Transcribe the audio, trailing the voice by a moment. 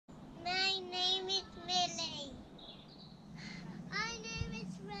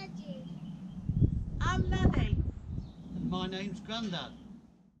name's Grandad.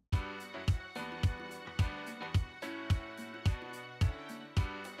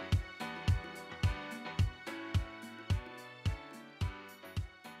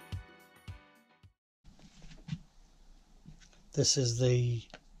 This is the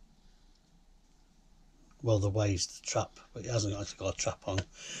waste trap, but it hasn't actually got a trap on.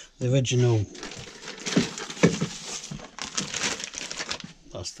 The original,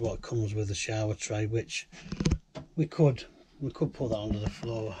 that's what comes with the shower tray, which we could put that under the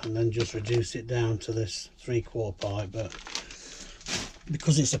floor and then just reduce it down to this 3/4 pipe, but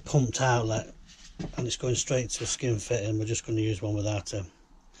because it's a pumped outlet and it's going straight to a skin fitting, we're just going to use one with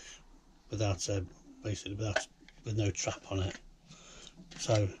no trap on it.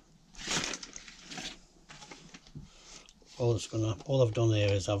 So all I've done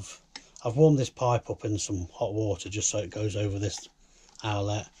here is I've warmed this pipe up in some hot water just so it goes over this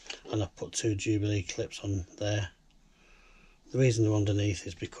outlet, and I've put 2 Jubilee clips on there. The reason they're underneath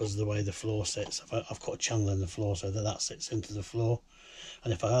is because of the way the floor sits. I've got a channel in the floor so that sits into the floor,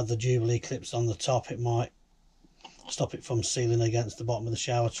 and if I had the Jubilee clips on the top, it might stop it from sealing against the bottom of the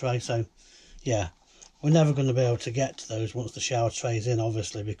shower tray. So yeah, we're never going to be able to get to those once the shower tray's in,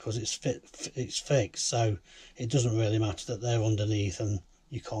 obviously, because it's fixed, so it doesn't really matter that they're underneath and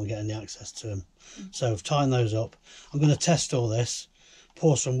you can't get any access to them. So I've tightened those up. I'm going to test all this,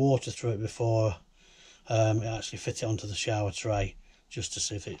 pour some water through it before it actually fit it onto the shower tray, just to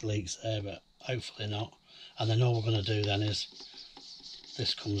see if it leaks there, but hopefully not. And then all we're going to do then is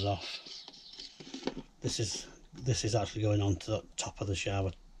this comes off. This is actually going on to the top of the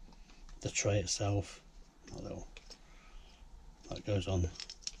shower, the tray itself. That goes on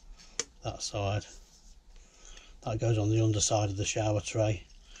that side. That goes on the underside of the shower tray.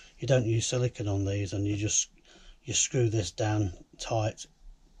 You don't use silicone on these, and you screw this down tight,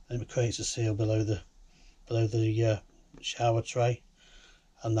 and it creates a seal below the shower tray,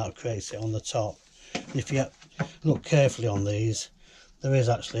 and that creates it on the top. And if you look carefully on these, there is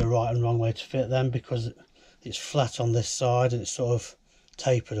actually a right and wrong way to fit them, because it's flat on this side and it's sort of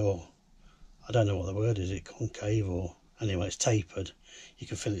tapered, or I don't know what the word is, it concave, or anyway, it's tapered. You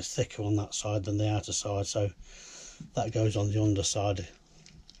can feel it's thicker on that side than the outer side, so that goes on the underside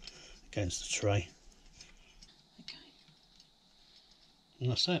against the tray. Okay. And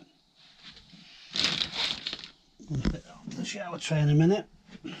that's it. I'm going to put that onto the shower tray in a minute.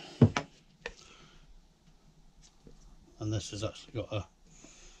 And this has actually got a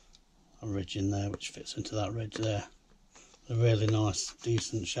ridge in there which fits into that ridge there. A really nice,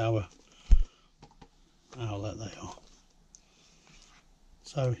 decent shower outlet they are.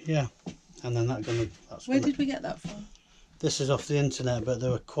 So yeah, and then where did we get that from? This is off the internet, but they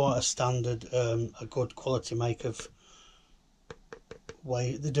were quite a standard, a good quality make of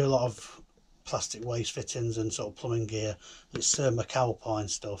way. They do a lot of plastic waste fittings and sort of plumbing gear. It's McAlpine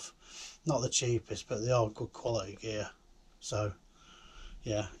stuff, not the cheapest, but they are good quality gear. So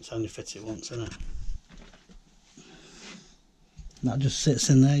yeah, it's only fitted once, isn't it? That just sits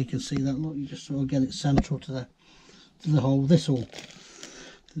in there. You can see that. Look, you just sort of get it central to the hole.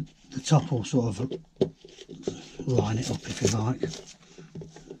 The top will sort of line it up, if you like. Just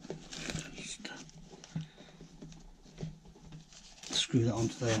screw that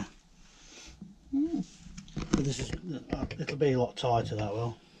onto there. But this is, it'll be a lot tighter, that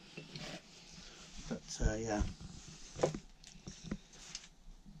will. But yeah,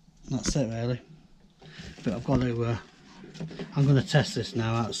 that's it really. But I've got to. I'm going to test this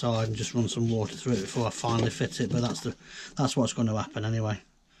now outside and just run some water through it before I finally fit it. But that's what's going to happen anyway.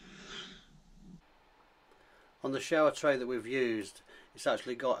 On the shower tray that we've used, it's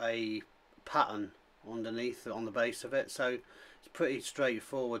actually got a pattern underneath on the base of it, so it's pretty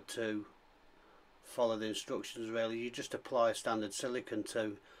straightforward to follow the instructions really. You just apply standard silicone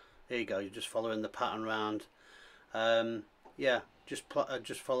to, there you go, you're just following the pattern round. Yeah, just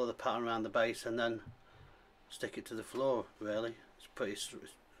follow the pattern around the base and then stick it to the floor really. It's pretty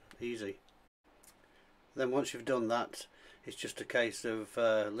easy. Then once you've done that, it's just a case of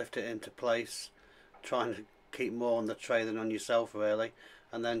lifting it into place, trying to keep more on the tray than on yourself really,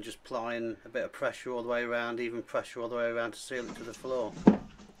 and then just applying a bit of pressure all the way around, even pressure all the way around to seal it to the floor.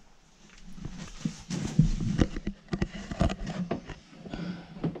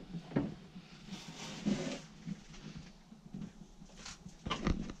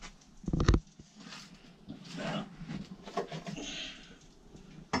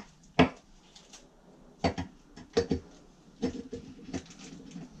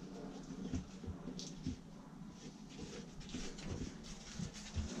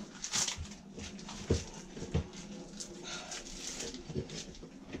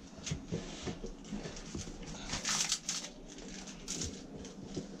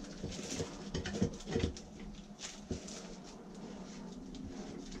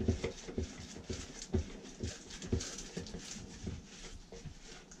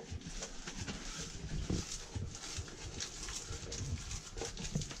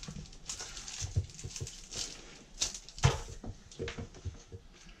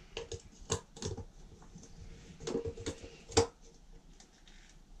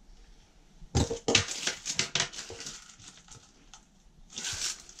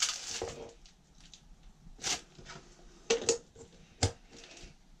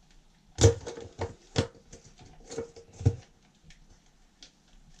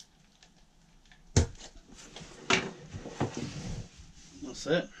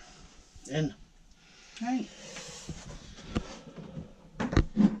 That's it. In. Right.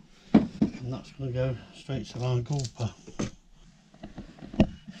 And that's going to go straight to our gulper.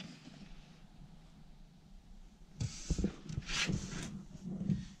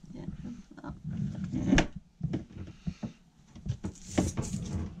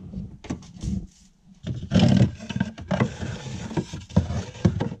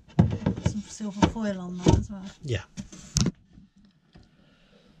 Silver foil on that as well. Yeah.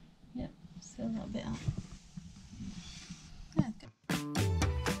 Yeah, seal that bit up. Yeah, good.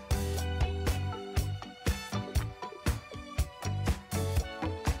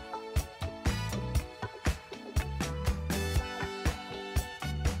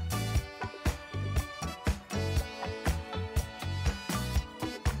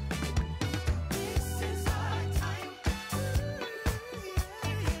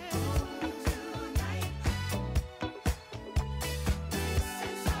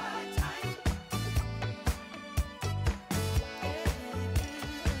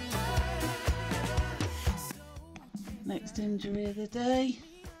 Next injury of the day.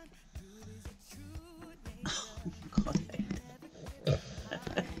 Oh God,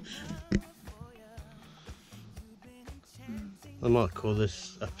 I might call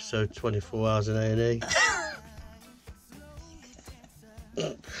this episode 24 hours in A&E.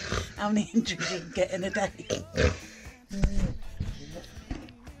 how many injuries you can get in a day?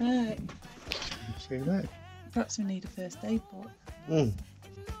 Right. See that? Perhaps we need a first aid book.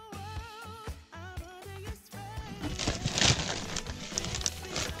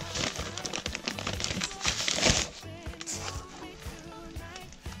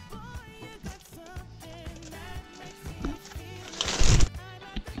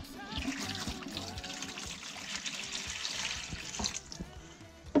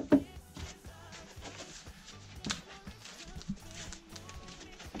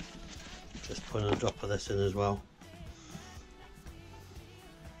 Just putting a drop of this in as well.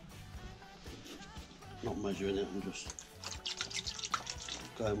 Not measuring it, I'm just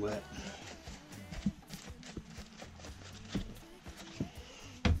going with it.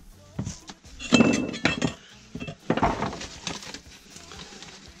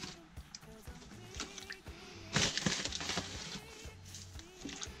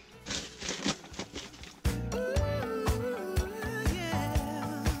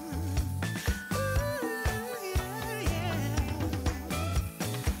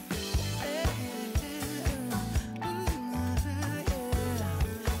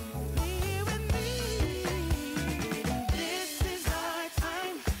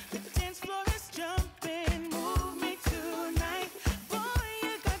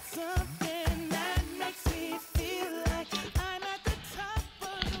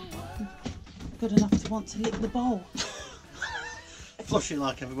 Good enough to want to lick the bowl. Flushing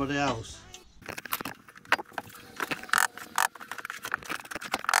like everybody else.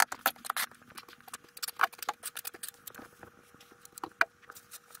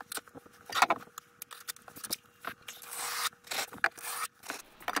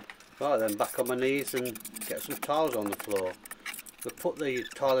 Right then, back on my knees and get some tiles on the floor. We put the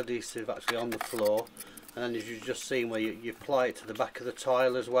tile adhesive actually on the floor, and then as you've just seen where you apply it to the back of the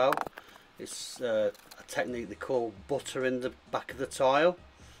tile as well. It's a technique they call buttering the back of the tile.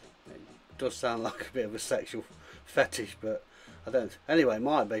 It does sound like a bit of a sexual fetish, but I don't. Anyway, it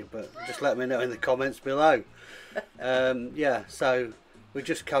might be, but just let me know in the comments below. Yeah, so we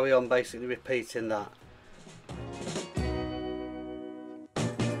just carry on basically repeating that.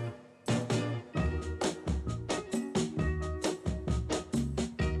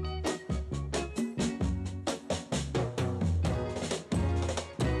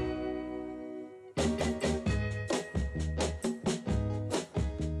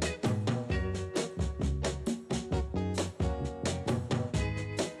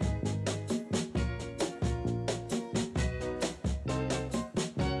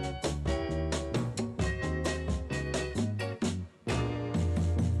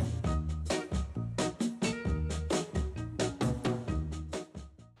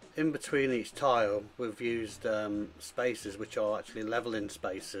 In between each tile we've used spacers which are actually leveling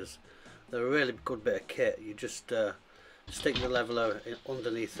spacers. They're a really good bit of kit. You just stick the leveler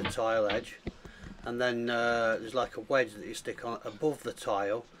underneath the tile edge, and then there's like a wedge that you stick on above the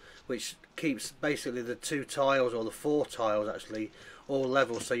tile, which keeps basically the two tiles, or the four tiles actually, all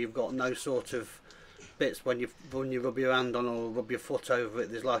level, so you've got no sort of bits when you rub your hand on or rub your foot over it.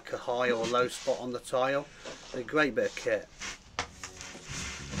 There's like a high or low spot on the tile. A great bit of kit.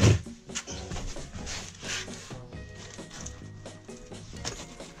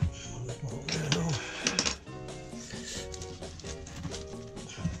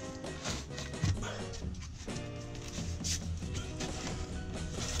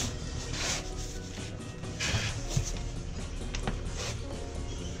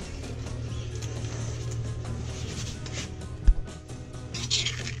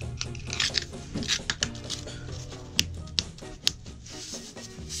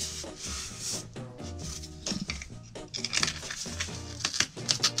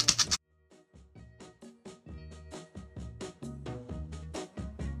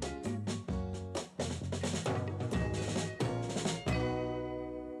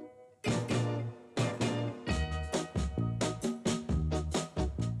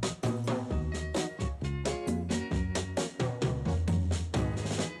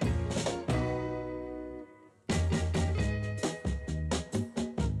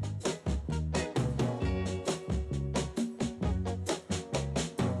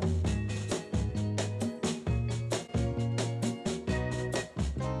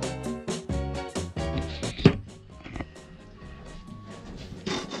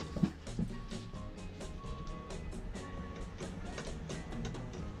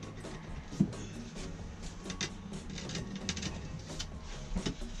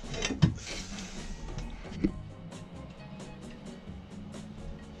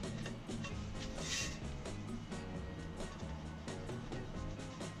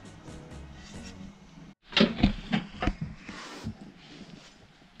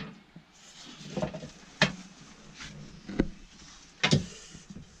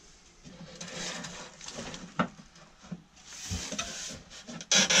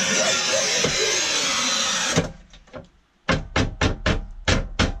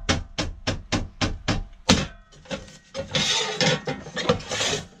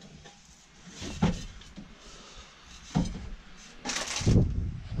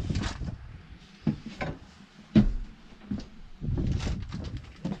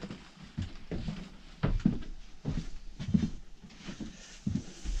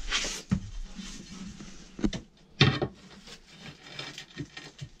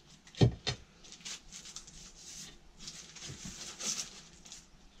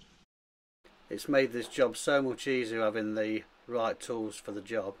 It's made this job so much easier having the right tools for the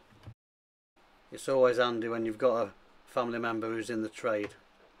job. It's always handy when you've got a family member who's in the trade.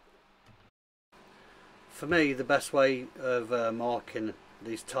 For me, the best way of marking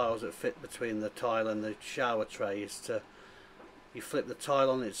these tiles that fit between the tile and the shower tray is to you flip the tile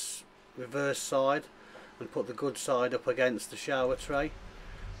on its reverse side and put the good side up against the shower tray.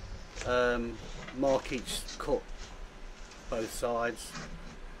 Mark each cut both sides,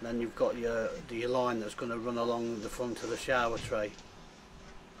 and then you've got your line that's going to run along the front of the shower tray.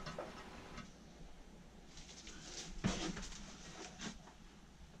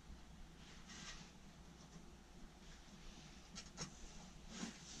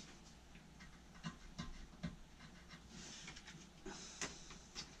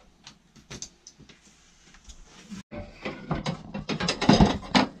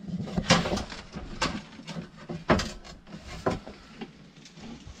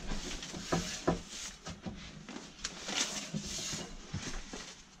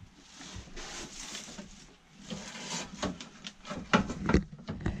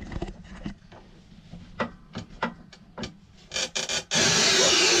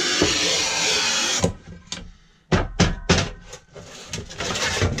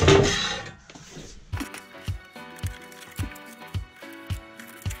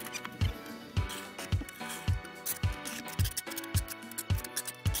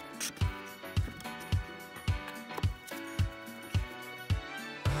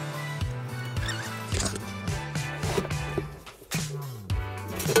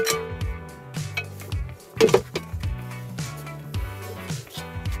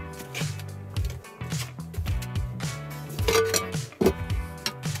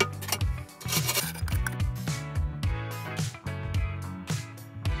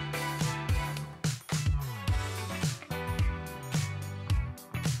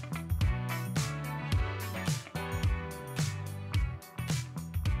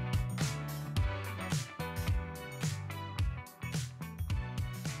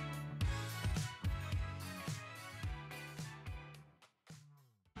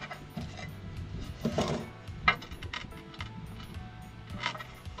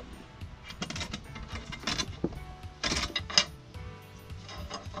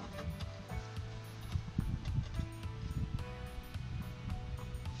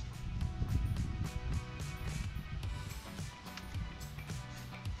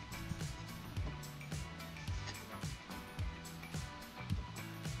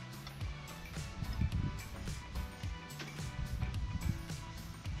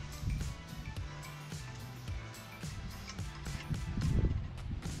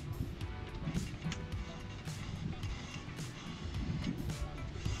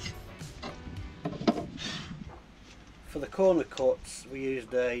 For the corner cuts we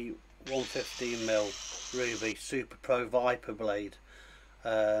used a 115mm Ruby Super Pro Viper blade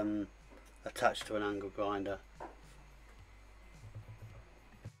attached to an angle grinder,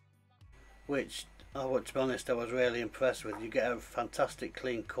 which to be honest I was really impressed with. You get a fantastic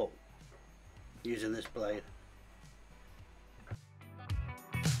clean cut using this blade.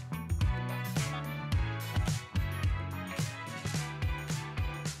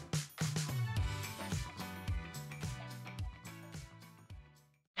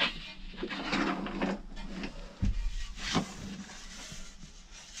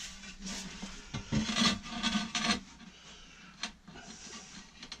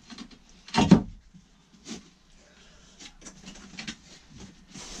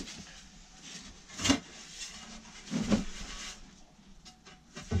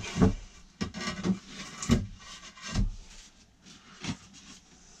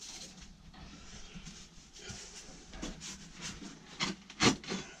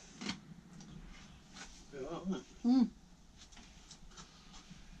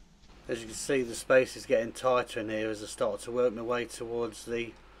 As you can see, the space is getting tighter in here as I start to work my way towards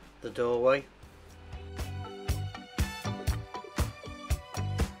the doorway.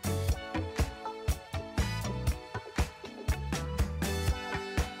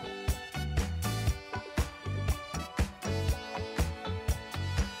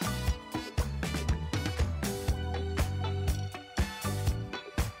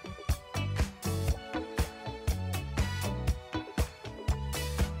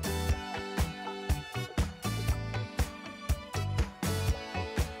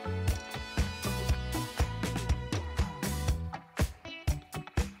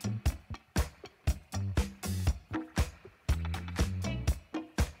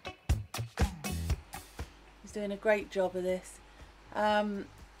 Doing a great job of this.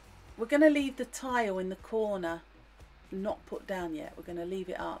 We're going to leave the tile in the corner not put down yet. We're going to leave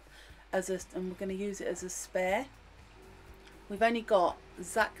it up, and we're going to use it as a spare. We've only got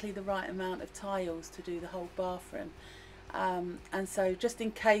exactly the right amount of tiles to do the whole bathroom, and so just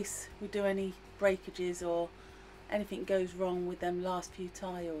in case we do any breakages or anything goes wrong with them last few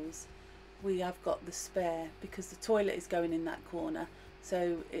tiles, we have got the spare, because the toilet is going in that corner,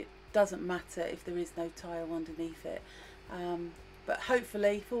 so it doesn't matter if there is no tile underneath it. But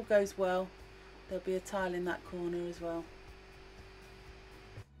hopefully, if all goes well, there'll be a tile in that corner as well.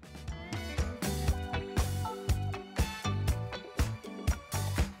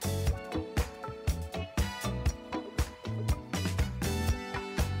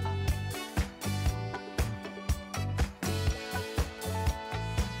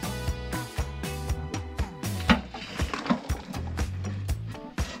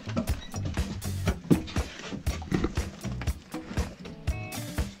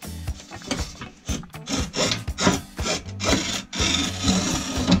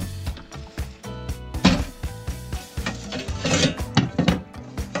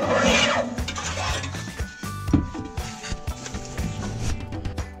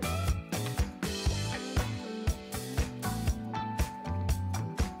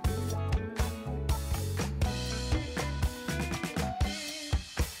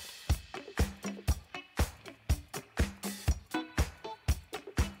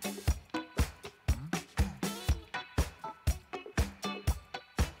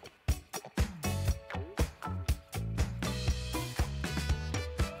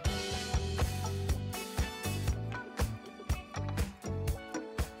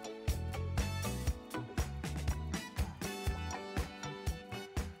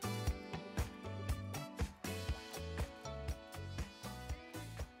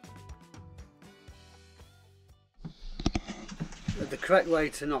 The correct way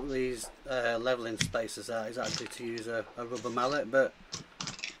to knock these levelling spaces out is actually to use a rubber mallet, but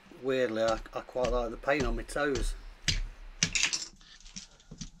weirdly I quite like the pain on my toes.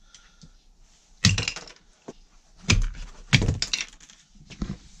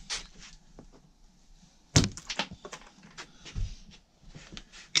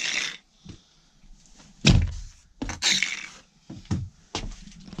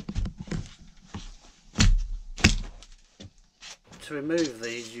 To remove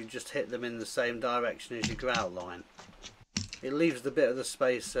these, you just hit them in the same direction as your grout line. It leaves the bit of the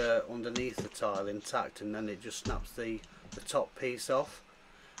space underneath the tile intact, and then it just snaps the top piece off.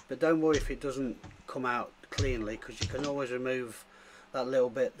 But don't worry if it doesn't come out cleanly, because you can always remove that little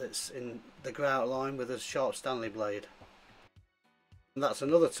bit that's in the grout line with a sharp Stanley blade. And that's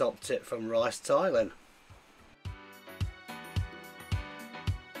another top tip from Rice Tiling.